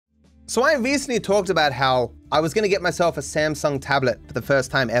So I recently talked about how I was going to get myself a Samsung tablet for the first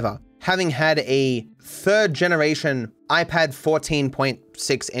time ever, having had a third generation iPad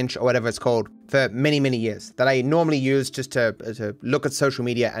 14.6 inch or whatever it's called for many, many years that I normally use just to look at social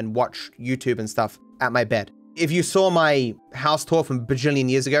media and watch YouTube and stuff at my bed. If you saw my house tour from a bajillion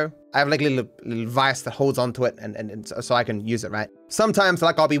years ago, I have like a little vice that holds onto it and so I can use it, right? Sometimes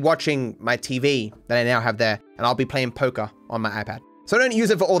like I'll be watching my TV that I now have there and I'll be playing poker on my iPad. So I don't use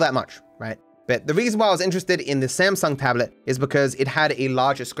it for all that much, right? But the reason why I was interested in the Samsung tablet is because it had a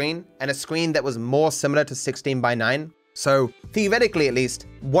larger screen and a screen that was more similar to 16:9. So theoretically, at least,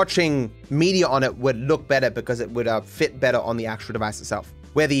 watching media on it would look better because it would fit better on the actual device itself,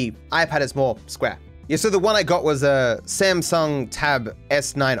 where the iPad is more square. Yeah, so the one I got was a Samsung Tab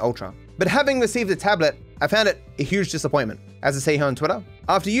S9 Ultra. But having received the tablet, I found it a huge disappointment. As I say here on Twitter,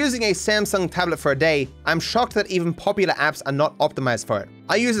 after using a Samsung tablet for a day, I'm shocked that even popular apps are not optimized for it.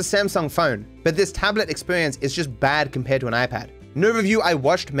 I use a Samsung phone, but this tablet experience is just bad compared to an iPad. No review I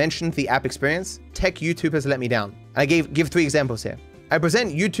watched mentioned the app experience. Tech YouTubers let me down. I give 3 examples here. I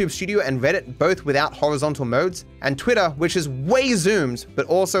present YouTube Studio and Reddit both without horizontal modes, and Twitter, which is way zoomed, but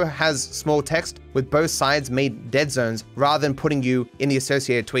also has small text with both sides made dead zones rather than putting you in the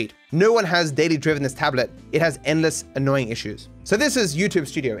associated tweet. No one has daily driven this tablet. It has endless annoying issues. So this is YouTube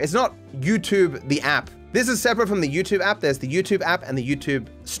Studio. It's not YouTube, the app. This is separate from the YouTube app. There's the YouTube app and the YouTube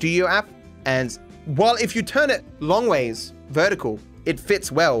Studio app. And while if you turn it long ways, vertical, it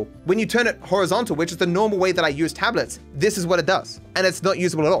fits well. When you turn it horizontal, which is the normal way that I use tablets, this is what it does. And it's not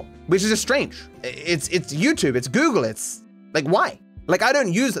usable at all, which is just strange. It's YouTube, it's Google, it's like, why? Like I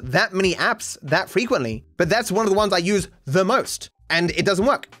don't use that many apps that frequently, but that's one of the ones I use the most and it doesn't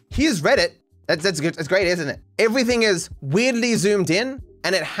work. Here's Reddit. That's good. That's great, isn't it? Everything is weirdly zoomed in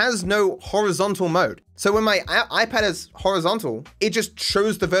and it has no horizontal mode. So when my iPad is horizontal, it just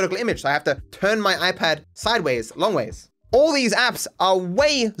shows the vertical image. So I have to turn my iPad sideways, long ways. All these apps are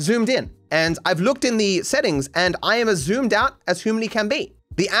way zoomed in, and I've looked in the settings and I am as zoomed out as humanly can be.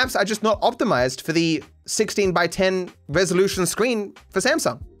 The apps are just not optimized for the 16:10 resolution screen for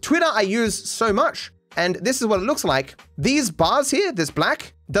Samsung. Twitter I use so much, and this is what it looks like. These bars here, this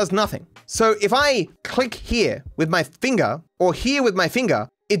black, does nothing. So if I click here with my finger or here with my finger,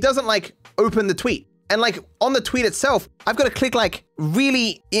 it doesn't like open the tweet. And like on the tweet itself, I've got to click like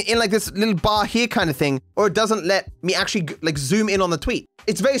really in like this little bar here kind of thing, or it doesn't let me actually like zoom in on the tweet.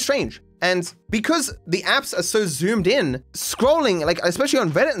 It's very strange. And because the apps are so zoomed in, scrolling, like especially on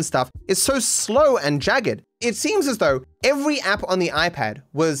Reddit and stuff, is so slow and jagged. It seems as though every app on the iPad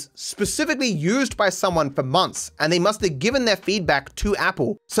was specifically used by someone for months, and they must have given their feedback to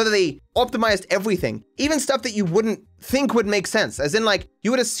Apple so that they optimized everything, even stuff that you wouldn't think would make sense. As in like,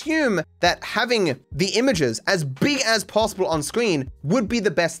 you would assume that having the images as big as possible on screen would be the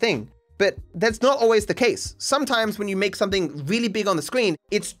best thing. But that's not always the case. Sometimes when you make something really big on the screen,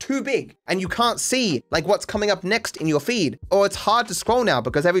 it's too big and you can't see like what's coming up next in your feed. Or it's hard to scroll now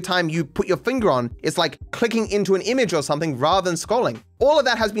because every time you put your finger on, it's like clicking into an image or something rather than scrolling. All of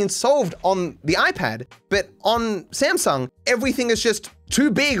that has been solved on the iPad, but on Samsung, everything is just too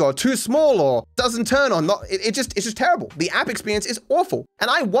big or too small or doesn't turn on. It's just terrible. The app experience is awful. And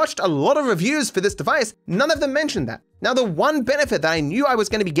I watched a lot of reviews for this device. None of them mentioned that. Now, the one benefit that I knew I was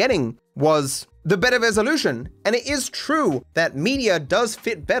going to be getting was the better resolution. And it is true that media does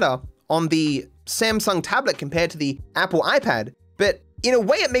fit better on the Samsung tablet compared to the Apple iPad. But in a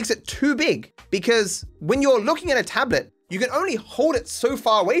way, it makes it too big because when you're looking at a tablet, you can only hold it so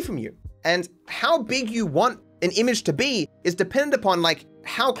far away from you. And how big you want an image to be is dependent upon like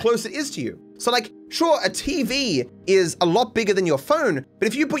how close it is to you. So like, sure, a TV is a lot bigger than your phone, but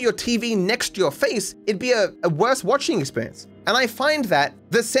if you put your TV next to your face, it'd be a worse watching experience. And I find that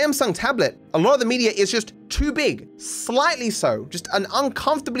the Samsung tablet, a lot of the media is just too big, slightly so, just an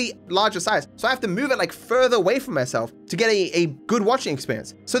uncomfortably larger size. So I have to move it like further away from myself to get a good watching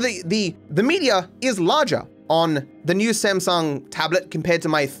experience. So the media is larger on the new Samsung tablet compared to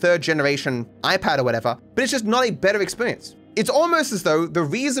my 3rd generation iPad or whatever, but it's just not a better experience. It's almost as though the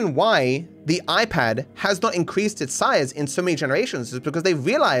reason why the iPad has not increased its size in so many generations is because they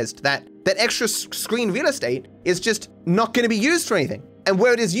realized that that extra screen real estate is just not going to be used for anything. And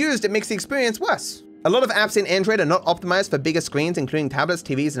where it is used, it makes the experience worse. A lot of apps in Android are not optimized for bigger screens, including tablets,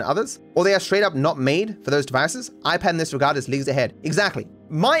 TVs, and others, or they are straight up not made for those devices. iPad in this regard is leagues ahead. Exactly.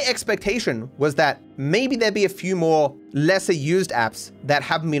 My expectation was that maybe there'd be a few more lesser used apps that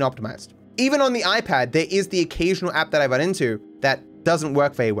haven't been optimized. Even on the iPad, there is the occasional app that I run into that doesn't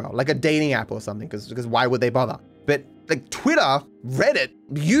work very well, like a dating app or something, because why would they bother? But like Twitter, Reddit,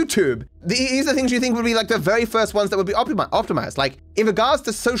 YouTube. These are things you think would be like the very first ones that would be optimized. Like in regards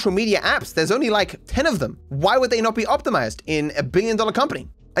to social media apps, there's only like 10 of them. Why would they not be optimized in a billion-dollar company?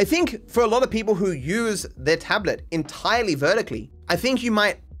 I think for a lot of people who use their tablet entirely vertically, I think you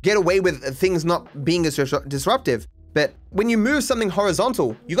might get away with things not being as disruptive. But when you move something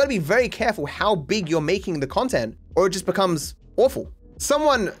horizontal, you got to be very careful how big you're making the content, or it just becomes awful.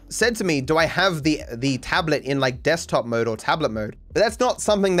 Someone said to me, do I have the tablet in like desktop mode or tablet mode? But that's not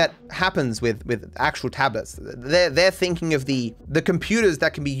something that happens with actual tablets. They're thinking of the computers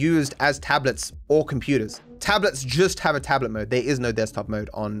that can be used as tablets or computers. Tablets just have a tablet mode. There is no desktop mode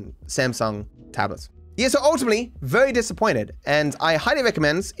on Samsung tablets. Yeah, so ultimately, very disappointed. And I highly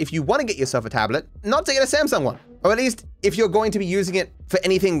recommend, if you want to get yourself a tablet, not to get a Samsung one. Or at least if you're going to be using it for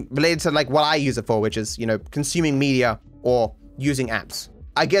anything related to like what I use it for, which is, you know, consuming media or using apps.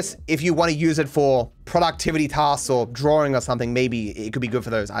 I guess if you want to use it for productivity tasks or drawing or something, maybe it could be good for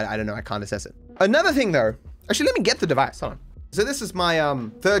those. I don't know, I can't assess it. Another thing though, actually let me get the device, hold on. So this is my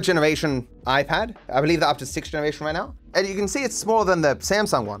 3rd generation iPad. I believe they're up to 6th generation right now. And you can see it's smaller than the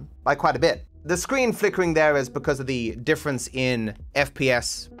Samsung one by quite a bit. The screen flickering there is because of the difference in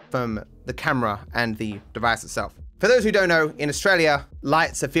FPS from the camera and the device itself. For those who don't know, in Australia,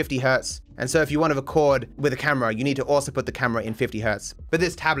 lights are 50 Hertz. And so if you want to record with a camera, you need to also put the camera in 50 Hertz. But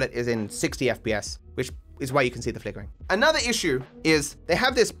this tablet is in 60 FPS, which is why you can see the flickering. Another issue is they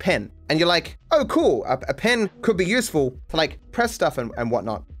have this pen and you're like, oh cool, a pen could be useful to like press stuff and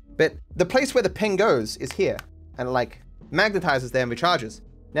whatnot. But the place where the pen goes is here and it like magnetizes there and recharges.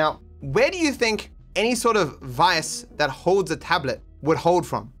 Now, where do you think any sort of vice that holds a tablet would hold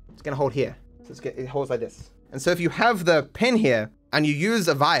from? It's gonna hold here. So it holds like this. And so if you have the pen here and you use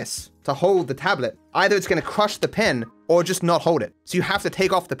a vice to hold the tablet, either it's gonna crush the pen or just not hold it. So you have to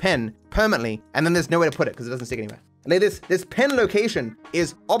take off the pen permanently and then there's nowhere to put it because it doesn't stick anywhere. Like this pen location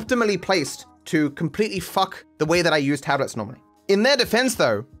is optimally placed to completely fuck the way that I use tablets normally. In their defense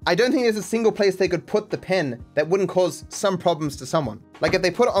though, I don't think there's a single place they could put the pen that wouldn't cause some problems to someone. Like if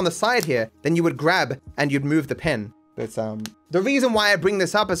they put it on the side here, then you would grab and you'd move the pen. But the reason why I bring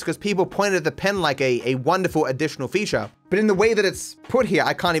this up is because people pointed at the pen like a wonderful additional feature, but in the way that it's put here,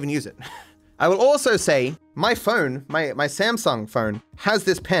 I can't even use it. I will also say my phone, my Samsung phone has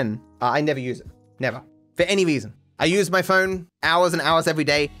this pen. I never use it, never, for any reason. I use my phone hours and hours every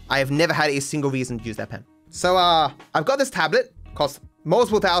day. I have never had a single reason to use that pen. So I've got this tablet, costs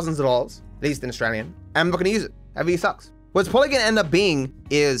multiple thousands of dollars, at least in Australian, and I'm not gonna use it. That really sucks. What's probably gonna end up being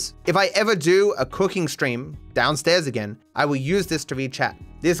is if I ever do a cooking stream downstairs again, I will use this to read chat.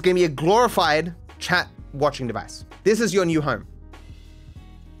 This is gonna be a glorified chat watching device. This is your new home.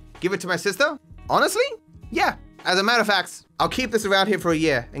 Give it to my sister? Honestly? Yeah. As a matter of fact, I'll keep this around here for a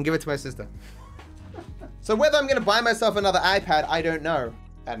year and give it to my sister. So whether I'm gonna buy myself another iPad, I don't know.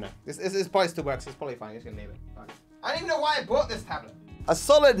 I don't know. This probably still works. It's probably fine. I'm just gonna leave it. Fine. I don't even know why I bought this tablet. A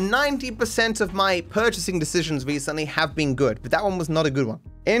solid 90% of my purchasing decisions recently have been good, but that one was not a good one.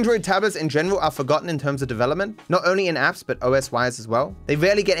 Android tablets in general are forgotten in terms of development, not only in apps, but OS-wise as well. They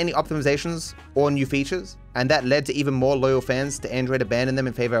rarely get any optimizations or new features, and that led to even more loyal fans to Android abandon them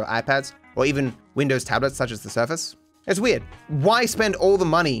in favor of iPads or even Windows tablets such as the Surface. It's weird. Why spend all the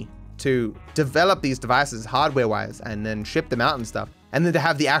money to develop these devices hardware-wise and then ship them out and stuff, and then to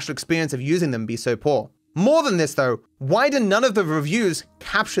have the actual experience of using them be so poor? More than this though, why do none of the reviews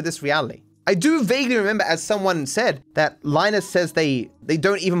capture this reality? I do vaguely remember, as someone said, that Linus says they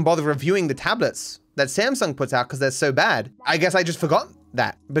don't even bother reviewing the tablets that Samsung puts out because they're so bad. I guess I just forgot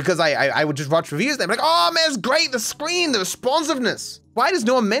that because I would just watch reviews. They'd be like, oh man, it's great, the screen, the responsiveness. Why does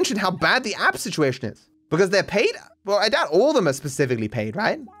no one mention how bad the app situation is? Because they're paid? Well, I doubt all of them are specifically paid,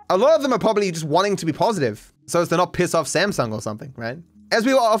 right? A lot of them are probably just wanting to be positive so as to not piss off Samsung or something, right? As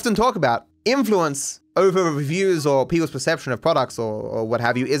we often talk about, influence over reviews or people's perception of products or what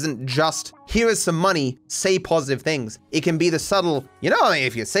have you isn't just, here is some money, say positive things. It can be the subtle, you know,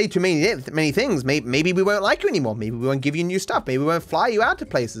 if you say too many things, maybe we won't like you anymore. Maybe we won't give you new stuff. Maybe we won't fly you out to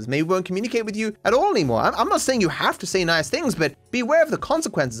places. Maybe we won't communicate with you at all anymore. I'm not saying you have to say nice things, but be aware of the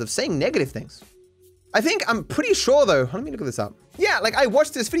consequences of saying negative things. I'm pretty sure though, let me look this up. Yeah, like I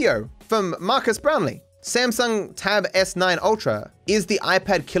watched this video from Marcus Brownlee. Samsung Tab S9 Ultra is the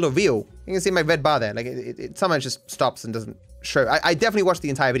iPad killer real. You can see my red bar there. Like it sometimes just stops and doesn't show. I definitely watched the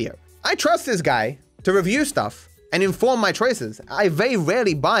entire video. I trust this guy to review stuff and inform my choices. I very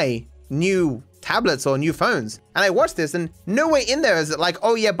rarely buy new tablets or new phones. And I watched this and nowhere in there is it like,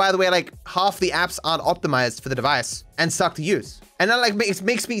 oh yeah, by the way, like half the apps aren't optimized for the device and suck to use. And that like it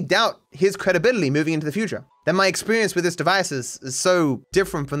makes me doubt his credibility moving into the future. That my experience with this device is so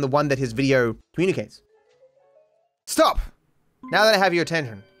different from the one that his video communicates. Stop! Now that I have your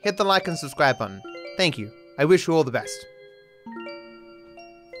attention, hit the like and subscribe button. Thank you. I wish you all the best.